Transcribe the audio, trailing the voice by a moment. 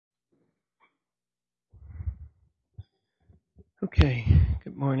Okay,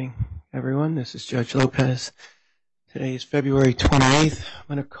 good morning, everyone. This is Judge Lopez. Today is February 28th. I'm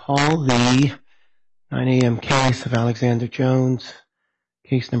going to call the 9 a.m. case of Alexander Jones,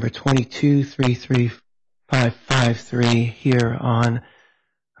 case number 22-33553, here on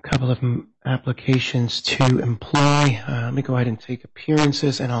a couple of applications to employ. Let me go ahead and take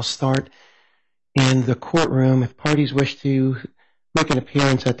appearances, and I'll start in the courtroom. If parties wish to make an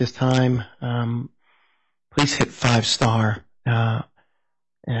appearance at this time, please hit 5-star.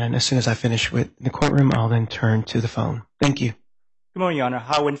 And as soon as I finish with the courtroom, I'll then turn to the phone. Thank you. Good morning, Your Honor.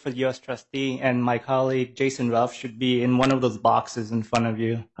 Howard Winford, U.S. Trustee, and my colleague, Jason Ruff, should be in one of those boxes in front of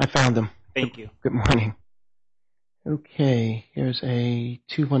you. I found them. Thank you. Good morning. Okay, here's a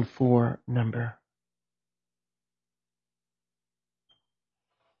 214 number.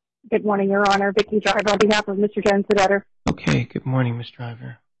 Good morning, Your Honor. Vicki Driver on behalf of Mr. Jones, the debtor. Okay, good morning, Ms.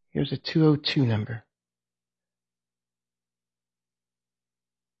 Driver. Here's a 202 number.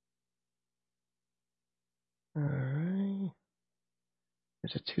 All right.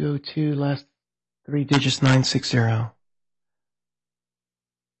 There's a 202, last 3 digits 960. Sorry,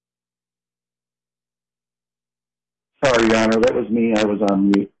 Your Honor, that was me. I was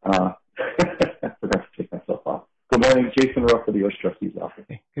on mute. I forgot to take myself off. Good morning, Jason Ruff of the U.S. Trustee's Office.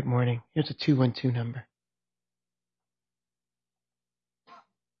 Okay, good morning. Here's a 212 number.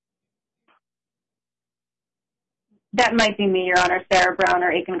 That might be me, Your Honor. Sarah Browner,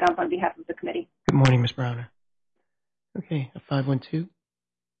 Aiken Gump on behalf of the committee. Good morning, Ms. Browner. Okay, a 512.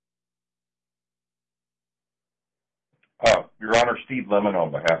 Your Honor, Steve Lemon on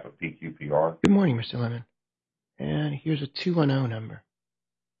behalf of PQPR. Good morning, Mr. Lemon. And here's a 210 number.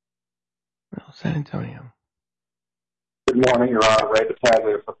 Well, San Antonio. Good morning, Your Honor. Ray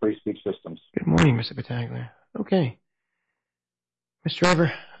Battaglia for Free Speech Systems. Good morning, Mr. Battaglia. Okay. Mr.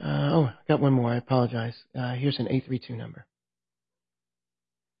 Driver, I got one more. I apologize. Here's an 832 number.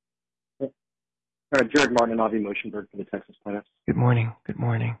 Jared Martin and Avi Motionberg for the Texas plaintiffs. Good morning. Good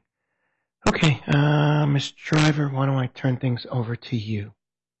morning. Okay, Ms. Driver, why don't I turn things over to you?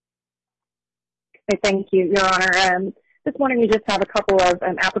 Okay, thank you, Your Honor. This morning we just have a couple of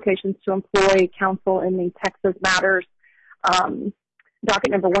applications to employ counsel in the Texas matters.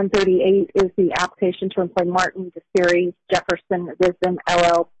 Docket number 138 is the application to employ Martin DeSeries Jefferson Wisdom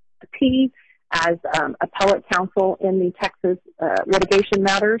LLP as appellate counsel in the Texas litigation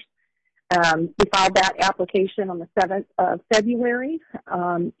matters. We filed that application on the 7th of February,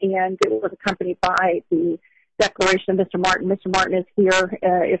 and it was accompanied by the declaration of Mr. Martin. Mr. Martin is here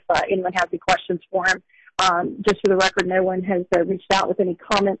if anyone has any questions for him. Just for the record, no one has reached out with any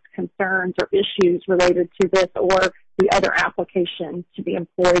comments, concerns, or issues related to this or the other application to be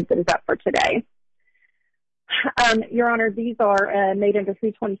employed that is up for today. Your Honor, these are made under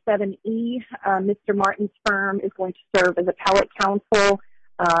 327E. Mr. Martin's firm is going to serve as appellate counsel.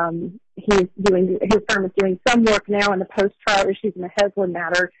 His firm is doing some work now in the post-trial issues in the Heslin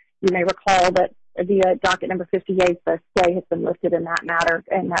matter. You may recall that via docket number 58, the stay has been lifted in that matter,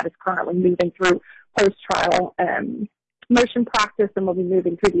 and that is currently moving through post-trial motion practice, and will be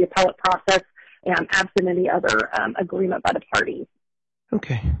moving through the appellate process absent any other agreement by the parties.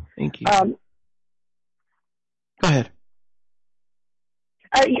 Okay, thank you. Go ahead.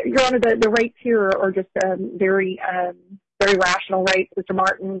 Your Honor, the rates here are just very rational rates. Mr.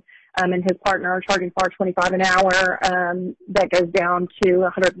 Martin and his partner are charging $4.25 an hour. That goes down to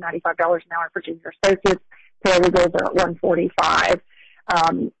 $195 an hour for junior associates. Paralegals are at $145.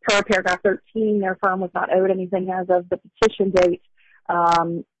 Per paragraph 13, their firm was not owed anything as of the petition date.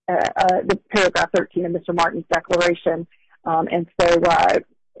 The paragraph 13 of Mr. Martin's declaration. And so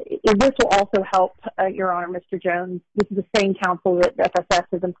this will also help, Your Honor, Mr. Jones. This is the same counsel that FSS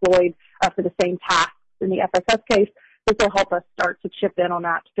has employed for the same tasks in the FSS case. This will help us start to chip in on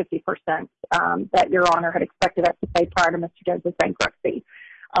that 50% that Your Honor had expected us to pay prior to Mr. Jones' bankruptcy.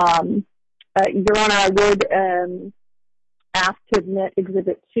 Your Honor, I would ask to admit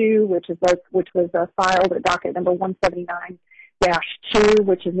Exhibit 2, which was filed at docket number 179-2,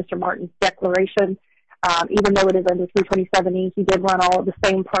 which is Mr. Martin's declaration. Even though it is under 327E, he did run all of the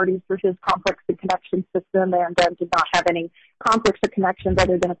same parties through his conflicts and connection system and did not have any conflicts or connections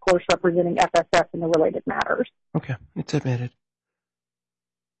other than, of course, representing FSS in the related matters. Okay, it's admitted.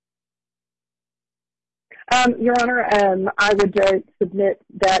 Your Honor, I would submit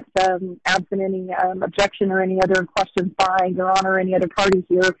that absent any objection or any other questions by Your Honor or any other parties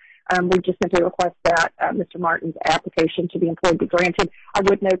here, we just simply request that Mr. Martin's application to be employed be granted. I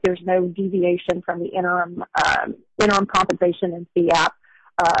would note there's no deviation from the interim compensation and FIAP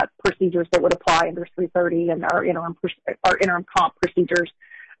procedures that would apply under 330 and our interim comp procedures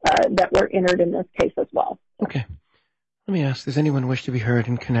that were entered in this case as well. Okay. Let me ask, does anyone wish to be heard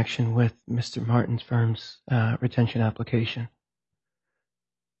in connection with Mr. Martin's firm's retention application?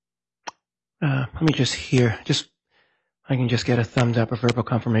 Let me just hear, I can just get a thumbs up or verbal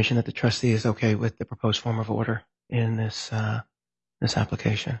confirmation that the trustee is okay with the proposed form of order in this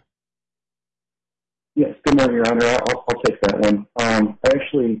application. Yes, good morning, Your Honor. I'll take that one.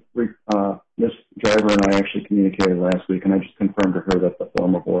 Ms. Driver and I actually communicated last week, and I just confirmed to her that the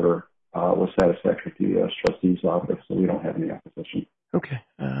form of order was satisfactory to the U.S. Trustee's office, so we don't have any opposition. Okay.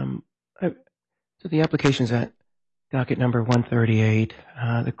 So the application's at docket number 138.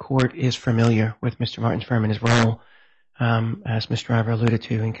 The court is familiar with Mr. Martin's firm and his role, as Ms. Driver alluded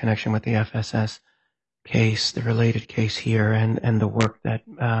to, in connection with the FSS case, the related case here, and the work that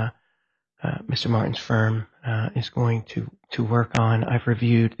Mr. Martin's firm is going to work on. I've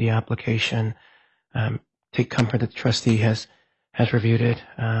reviewed the application. Take comfort that the trustee has reviewed it,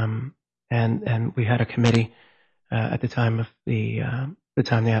 and we had a committee at the time of the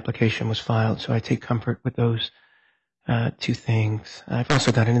application was filed. So I take comfort with those two things. I've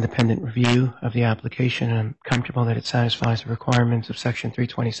also done an independent review of the application, and I'm comfortable that it satisfies the requirements of Section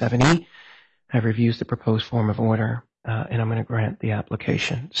 327E. I've reviewed the proposed form of order, and I'm going to grant the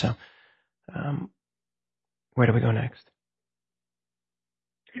application. So where do we go next?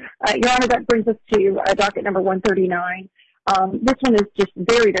 Your Honor, that brings us to docket number 139. This one is just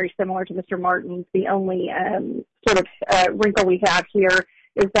very, very similar to Mr. Martin's. The only wrinkle we have here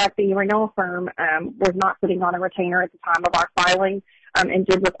is that the Renault firm was not sitting on a retainer at the time of our filing and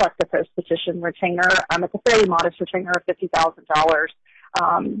did request a post-petition retainer. It's a fairly modest retainer of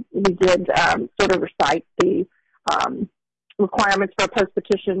 $50,000. We did sort of recite the requirements for a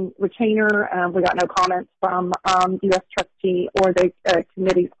post-petition retainer. We got no comments from the U.S. trustee or the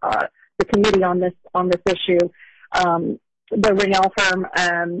committee on this issue. The Renault firm,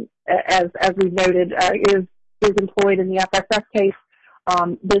 as we've noted, is employed in the FSS case.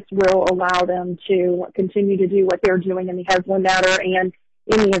 This will allow them to continue to do what they're doing in the Heslin matter, and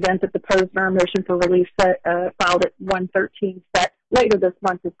in the event that the post-NAR motion for relief filed at 113 set later this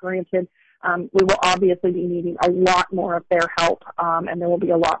month is granted, we will obviously be needing a lot more of their help, and there will be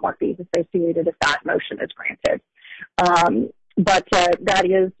a lot more fees associated if that motion is granted. But that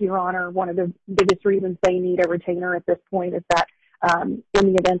is, Your Honor, one of the biggest reasons they need a retainer at this point is that in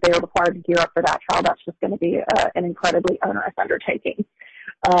the event they are required to gear up for that trial, that's just going to be an incredibly onerous undertaking.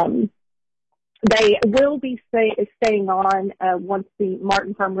 They will be staying on once the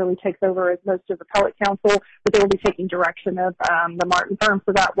Martin firm really takes over as most of appellate counsel, but they will be taking direction of the Martin firm,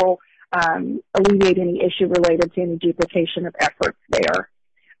 so that will alleviate any issue related to any duplication of efforts there.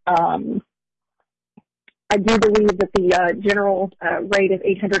 I do believe that the general rate is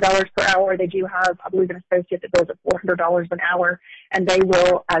 $800 per hour. They do have, I believe, an associate that bills at $400 an hour, and they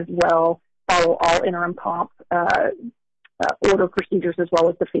will as well follow all interim comp order procedures as well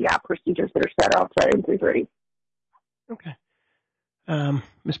as the fee app procedures that are set out in 330. Okay.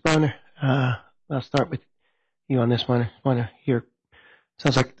 Ms. Browner, I'll start with you on this one. I want to hear,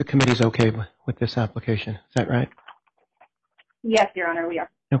 sounds like the committee's okay with this application. Is that right? Yes, Your Honor, we are.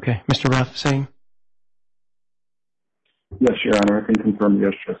 Okay. Mr. Ruff, same? Yes, Your Honor. I can confirm the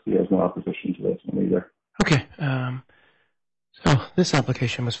U.S. trustee has no opposition to this one either. Okay. So this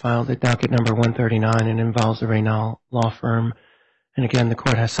application was filed at docket number 139 and involves the Reynal law firm. And again, the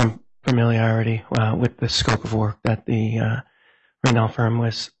court has some familiarity with the scope of work that the Reynal firm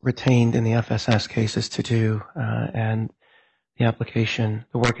was retained in the FSS cases to do, and the application,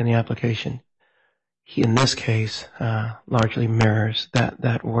 the work in the application, in this case, largely mirrors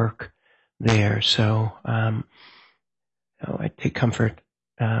that work there. So I take comfort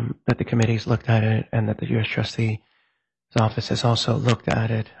that the committee's looked at it and that the U.S. trustee's office has also looked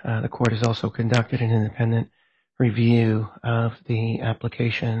at it. The court has also conducted an independent review of the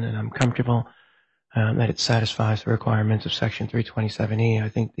application, and I'm comfortable that it satisfies the requirements of Section 327E. I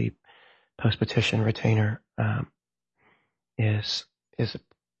think the post-petition retainer is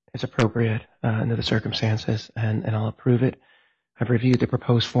appropriate under the circumstances, and I'll approve it. I've reviewed the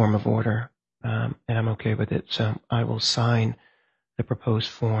proposed form of order, and I'm okay with it, so I will sign the proposed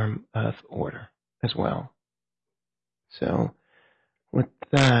form of order as well. So with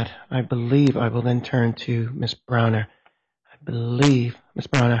that, I believe I will then turn to Ms. Browner. Ms.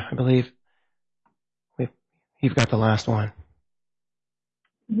 Browner, you've got the last one.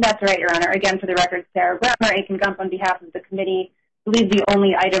 That's right, Your Honor. Again, for the record, Sarah Browner, Aiken Gump, on behalf of the committee, I believe the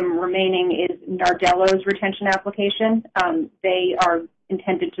only item remaining is Nardello's retention application. They are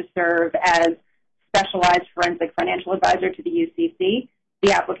intended to serve as specialized forensic financial advisor to the UCC.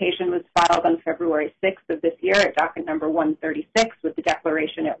 The application was filed on February 6th of this year at docket number 136 with the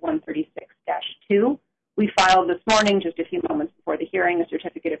declaration at 136-2. We filed this morning, just a securing a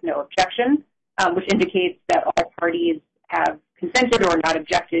certificate of no objection, which indicates that all parties have consented or not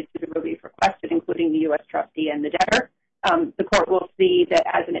objected to the relief requested, including the U.S. trustee and the debtor. The court will see that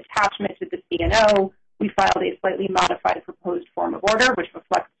as an attachment to the CNO, we filed a slightly modified proposed form of order, which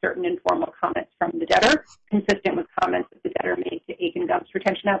reflects certain informal comments from the debtor, consistent with comments that the debtor made to Aiken Gump's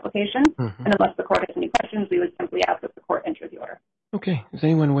retention application. And unless the court has any questions, we would simply ask that the court enter the order. Okay. Does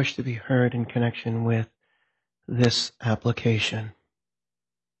anyone wish to be heard in connection with this application?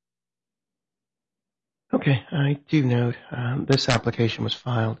 Okay. I do note this application was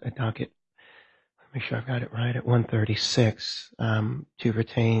filed at docket, make sure I've got it right, at 136 to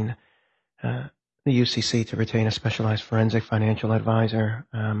retain the UCC to retain a specialized forensic financial advisor.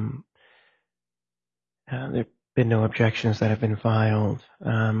 There have been no objections that have been filed.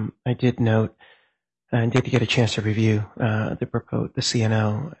 I did note and did get a chance to review the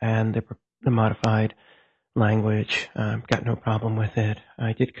CNO and the modified language. Got no problem with it.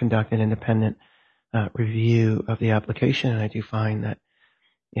 I did conduct an independent review of the application, and I do find that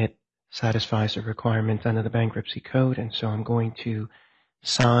it satisfies the requirements under the bankruptcy code, and so I'm going to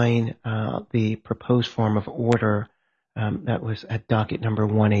sign the proposed form of order that was at docket number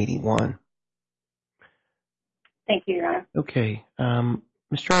 181. Thank you, Your Honor. Okay.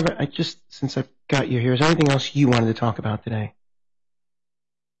 Mr. Robert, since I've got you here, is there anything else you wanted to talk about today?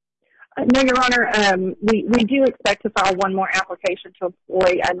 No, Your Honor. We do expect to file one more application to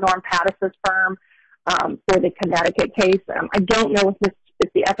employ Norm Pattis's firm for the Connecticut case. I don't know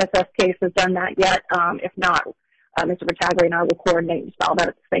if the FSS case has done that yet. If not, Mr. Battaglia and I will coordinate and file that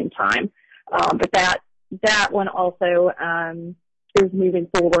at the same time. But that one also is moving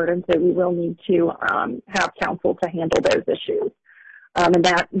forward, and so we will need to have counsel to handle those issues. And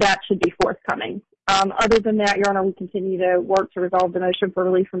that should be forthcoming. Other than that, Your Honor, we continue to work to resolve the motion for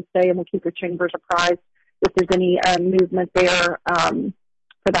relief from stay, and we'll keep your chambers apprised if there's any movement there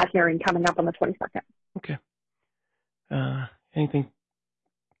for that hearing coming up on the 22nd. Okay. Anything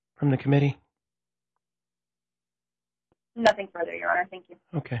from the committee? Nothing further, Your Honor. Thank you.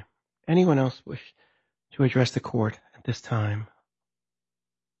 Okay. Anyone else wish to address the court at this time?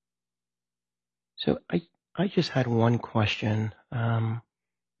 So I just had one question, and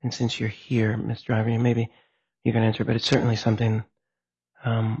since you're here, Ms. Driver, maybe you can answer, but it's certainly something,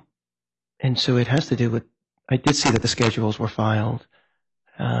 and so it has to do with, I did see that the schedules were filed,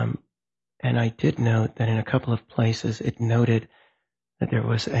 and I did note that in a couple of places it noted that there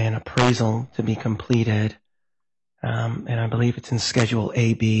was an appraisal to be completed, and I believe it's in Schedule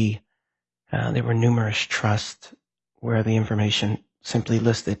AB. There were numerous trusts where the information simply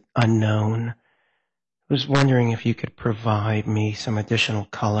listed unknown. I was wondering if you could provide me some additional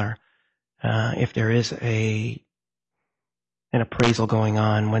color. If there is an appraisal going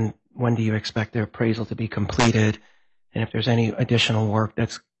on, when do you expect the appraisal to be completed? And if there's any additional work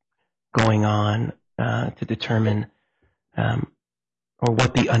that's going on to determine or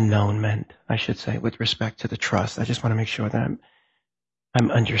what the unknown meant, I should say, with respect to the trust. I just want to make sure that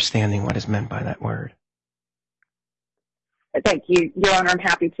I'm understanding what is meant by that word. Thank you, Your Honor. I'm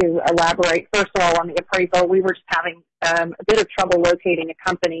happy to elaborate. First of all, on the appraisal, we were just having a bit of trouble locating a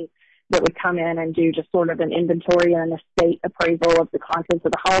company that would come in and do just sort of an inventory and estate appraisal of the contents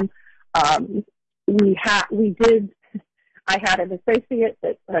of the home. I had an associate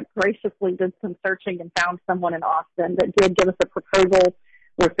that graciously did some searching and found someone in Austin that did give us a proposal.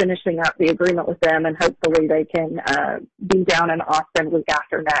 We're finishing up the agreement with them, and hopefully they can be down in Austin week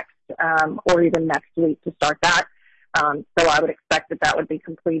after next, or even next week to start that. So I would expect that would be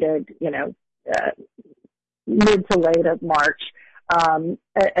completed, mid to late of March,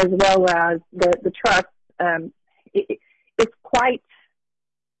 as well as the trust. It's quite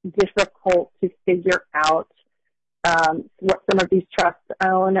difficult to figure out what some of these trusts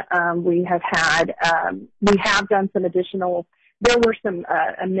own. We have done some additional. There were some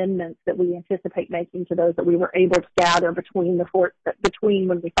amendments that we anticipate making to those that we were able to gather between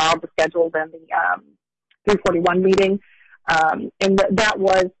when we filed the schedules and the 341 meeting, and that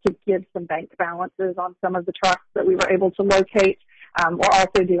was to give some bank balances on some of the trusts that we were able to locate. We're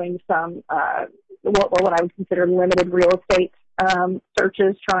also doing some what I would consider limited real estate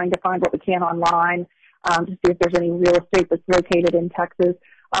searches, trying to find what we can online to see if there's any real estate that's located in Texas.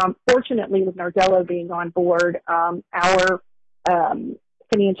 Fortunately, with Nardello being on board, our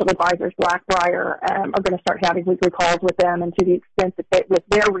financial advisors, Blackbriar, are going to start having weekly calls with them, and to the extent that with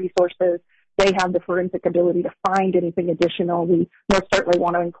their resources, they have the forensic ability to find anything additional. We most certainly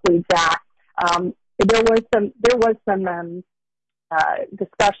want to include that. There was some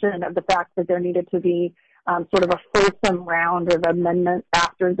discussion of the fact that there needed to be sort of a fulsome round of amendments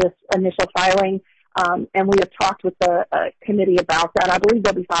after this initial filing. And we have talked with the committee about that. I believe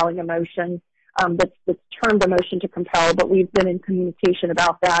they'll be filing a motion that's termed a motion to compel, but we've been in communication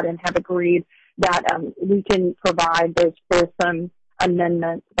about that and have agreed that we can provide those fulsome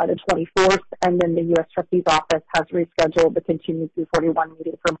amendments by the 24th, and then the U.S. Trustee's Office has rescheduled the continued 241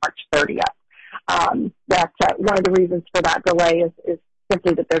 meeting for March 30th. One of the reasons for that delay is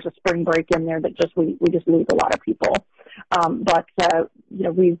simply that there's a spring break in there that we just lose a lot of people.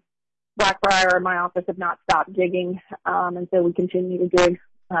 Blackbriar and my office have not stopped digging, and so we continue to dig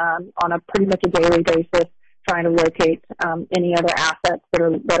on a pretty much a daily basis, trying to locate any other assets that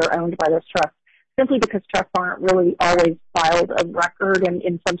are owned by those trusts, simply because trusts aren't really always filed of record and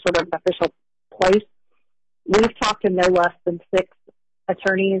in some sort of official place. We've talked to no less than 6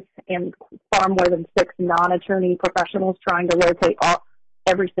 attorneys and far more than 6 non-attorney professionals trying to locate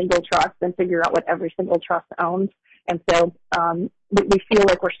every single trust and figure out what every single trust owns. And so we feel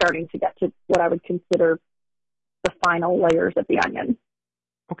like we're starting to get to what I would consider the final layers of the onion.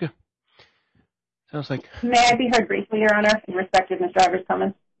 Okay. Sounds like... May I be heard briefly, Your Honor, in respect of Ms. Driver's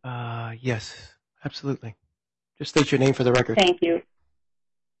comments? Yes, absolutely. Just state your name for the record. Thank you.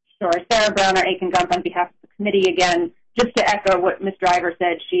 Sure. Sarah Browner, Aiken Gump, on behalf of the committee. Again, just to echo what Ms. Driver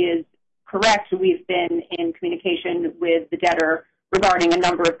said, she is correct. We've been in communication with the debtor regarding a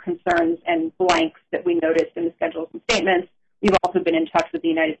number of concerns and blanks that we noticed in the schedules and statements. We've also been in touch with the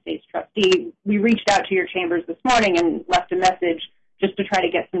United States trustee. We reached out to your chambers this morning and left a message just to try to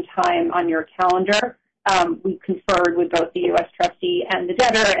get some time on your calendar. We conferred with both the U.S. trustee and the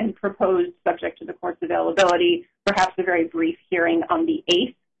debtor and proposed, subject to the court's availability, perhaps a very brief hearing on the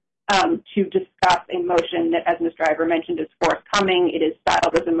 8th to discuss a motion that, as Ms. Driver mentioned, is forthcoming. It is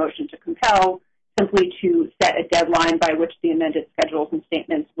styled as a motion to compel, simply to set a deadline by which the amended schedules and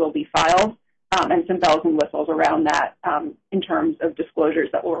statements will be filed, and some bells and whistles around that in terms of disclosures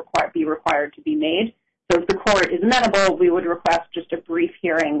that will be required to be made. So if the court is amenable, we would request just a brief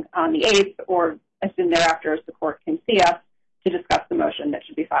hearing on the 8th, or as soon thereafter as the court can see us, to discuss the motion that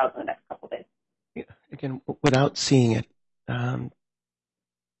should be filed in the next couple of days. Yeah, again, without seeing it,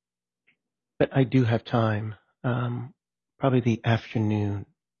 but I do have time, probably the afternoon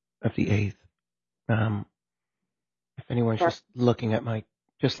of the 8th. If anyone's Sure. just looking at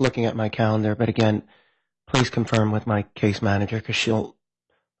my calendar, but again, please confirm with my case manager, because she'll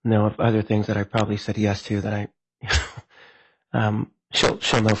know of other things that I probably said yes to that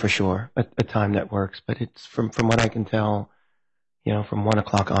she'll know for sure a time that works. But it's from what I can tell, from 1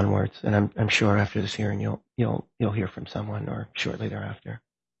 o'clock onwards, and I'm sure after this hearing you'll hear from someone or shortly thereafter.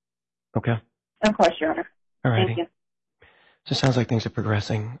 Okay. Of course, Your Honor. All righty. Thank you. So it sounds like things are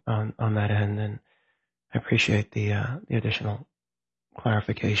progressing on that end, and I appreciate the additional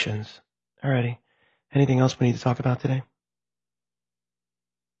clarifications. All righty. Anything else we need to talk about today?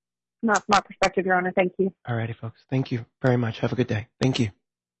 Not from my perspective, Your Honor. Thank you. All righty, folks. Thank you very much. Have a good day. Thank you.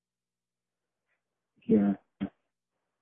 Yeah.